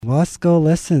KWSO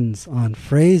lessons on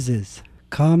phrases,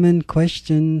 common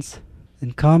questions,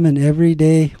 and common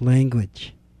everyday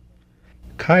language.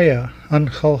 Kaya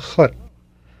Anchal Chut.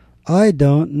 I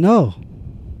don't know.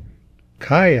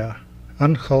 Kaya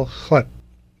Anchal Chut.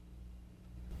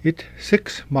 It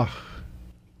six mach.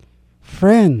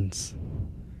 Friends.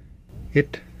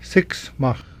 It six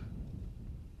mach.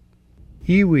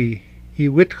 Iwi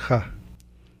iwitcha.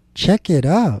 Check it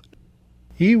out.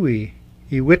 Iwi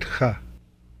iwitcha.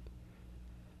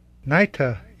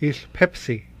 Naita is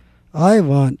Pepsi. I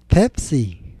want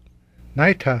Pepsi.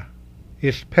 Naita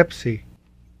is Pepsi.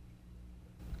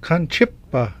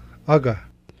 Kanchippa aga.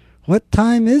 What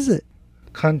time is it?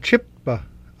 Kanchippa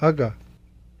aga.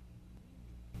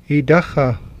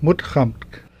 Idacha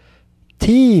mutchamk.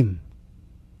 Team.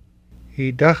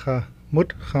 Idacha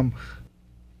mutchamk.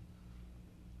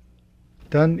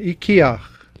 Dan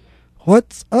ikiach.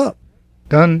 What's up?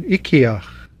 Dan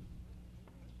ikiach.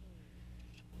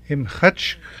 Im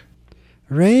chatschk.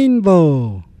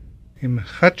 Rainbow. Im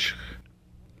chatschk.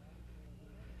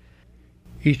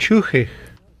 Ichuchich.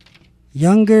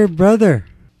 Younger brother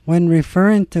when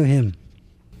referring to him.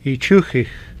 Ichuchich.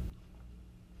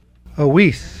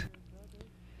 Awis.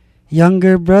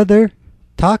 Younger brother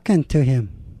talking to him.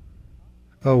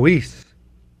 Awis.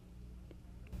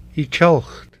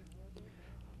 Ichalcht.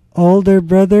 Older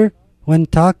brother when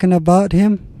talking about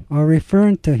him or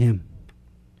referring to him.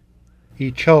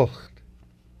 Ichalcht.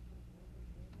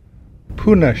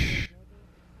 Punash.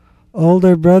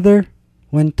 Older brother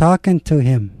when talking to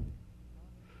him.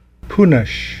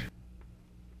 Punash.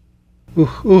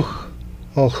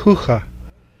 Alchucha.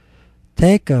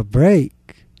 Take a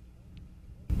break.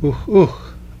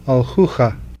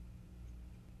 Alchucha.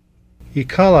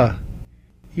 Ikala.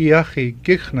 Iachi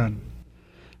gichnan.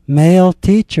 Male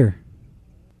teacher.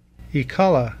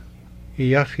 Ikala.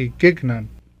 Iachi gignan.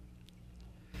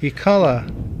 Ikala.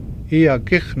 Ia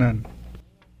gichnan.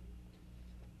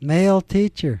 Male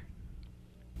teacher.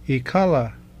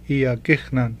 Ikala. Ia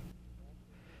gichnan.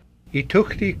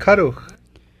 Itukti karuch.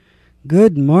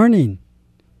 Good morning.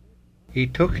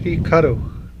 Itukti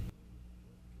karuch.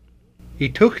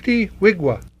 Itukti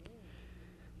wigwa.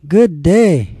 Good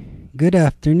day. Good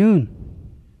afternoon.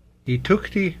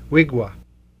 Itukti wigwa.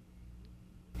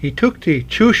 Itukti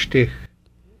chushtich.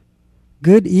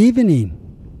 Good evening.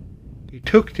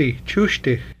 Itukti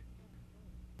chushtich.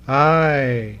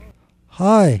 Ai.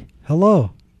 Hi.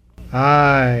 Hello.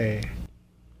 Ai.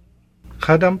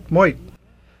 Kadamt moit.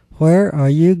 Where are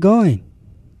you going?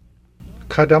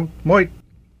 Kadamt moit.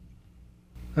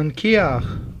 Ankiach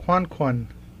kwan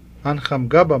ancham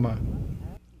gabama.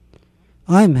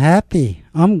 I'm happy.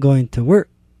 I'm going to work.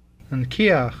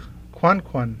 Ankiach kwan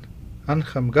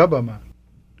ancham gabama.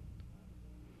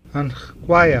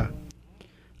 Anchquaya.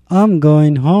 I'm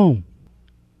going home.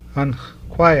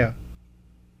 Anchquaya.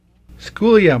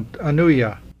 Schoolyamt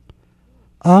anuya.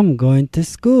 I'm going to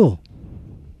school.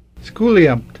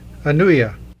 Schoolyamt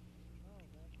anuya.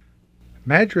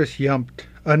 Madras yamt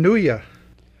anuya.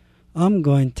 I'm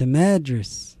going to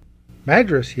Madras.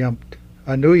 Madras yamt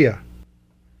anuya.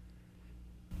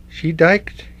 She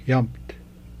diked yamt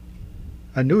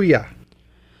anuya.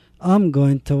 I'm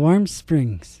going to Warm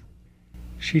Springs.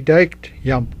 She diked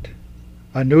yamt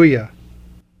anuya.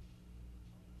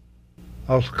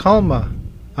 Als kalma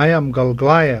I am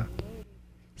galglaya.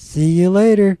 See you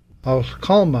later. Als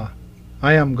kalma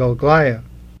I am galglaya.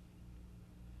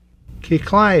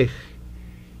 Kiklaich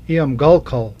I am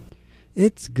galkal.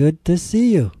 It's good to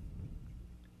see you.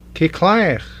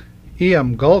 Kiklaich I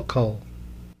am galkal.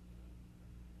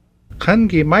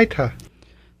 Khangi maita.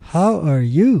 How are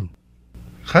you?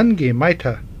 Khangi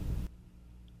maita.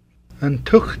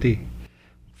 Antuchti.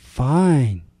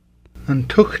 Fine.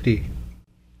 Antuchti.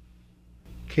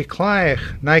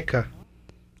 Kiklaich naika.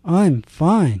 I'm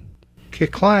fine.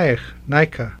 Kiklaich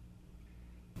naika.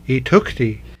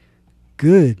 Itukti.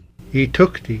 Good.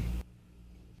 Itukti.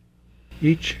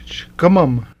 Ich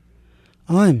chgumum.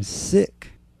 I'm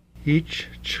sick. Ich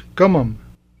chgumum.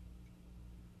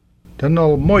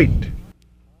 Danal moit.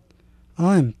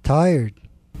 I'm tired.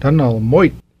 Danal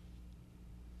moit.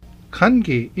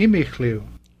 Khangi imichliu.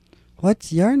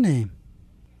 What's your name?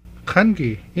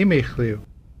 Khangi imichliu.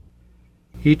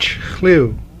 Ich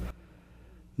chliu.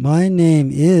 My name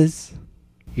is...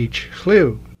 Ich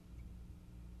chliu.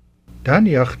 Dan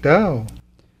yachdau.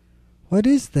 What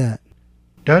is that?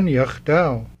 Dan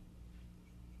yachdau.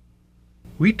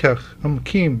 Witach am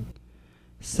kim.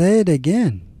 Say it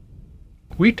again.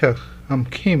 Witach am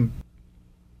kim.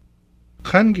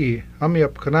 Khangi am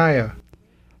yapknaya.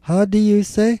 How do you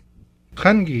say?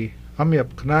 Khangi am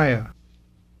yapknaya.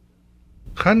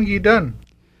 Khangi dan.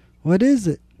 What is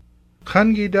it?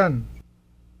 Khangi dan.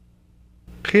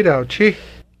 Khidao chi.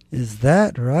 Is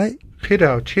that right?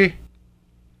 Khidao chi.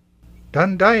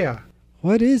 Dandaya.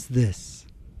 What is this?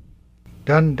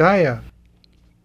 Dandaya.